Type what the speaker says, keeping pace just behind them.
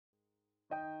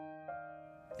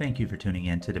Thank you for tuning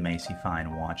in to DeMacy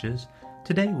Fine Watches.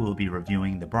 Today we'll be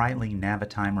reviewing the Breitling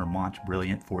Navitimer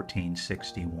MontBrilliant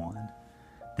 1461.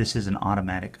 This is an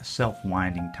automatic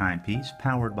self-winding timepiece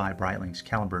powered by Breitling's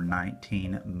caliber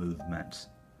 19 movements.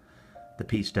 The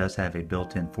piece does have a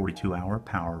built-in 42-hour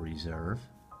power reserve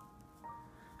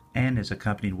and is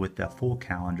accompanied with a full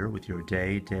calendar with your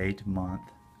day, date,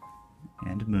 month,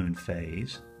 and moon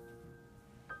phase.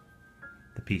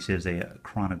 The piece is a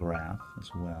chronograph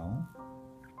as well.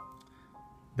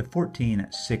 The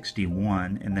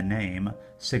 1461 in the name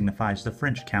signifies the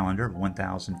French calendar of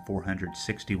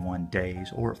 1,461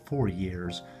 days, or 4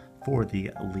 years, for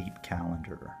the leap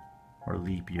calendar, or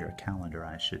leap year calendar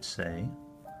I should say.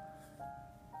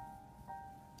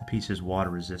 The piece is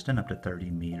water resistant up to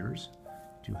 30 meters.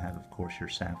 You do have, of course, your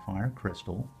sapphire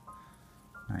crystal,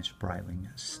 nice Breitling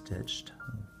stitched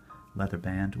leather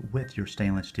band with your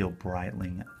stainless steel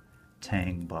Breitling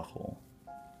tang buckle.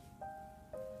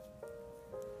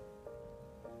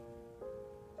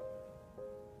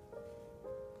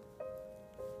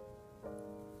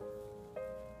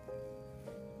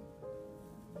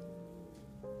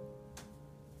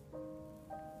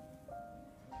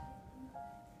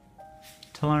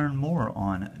 To learn more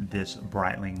on this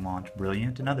Breitling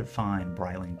MontBrilliant and other fine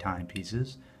Breitling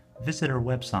timepieces, visit our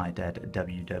website at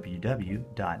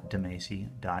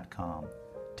www.demacy.com.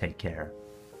 Take care.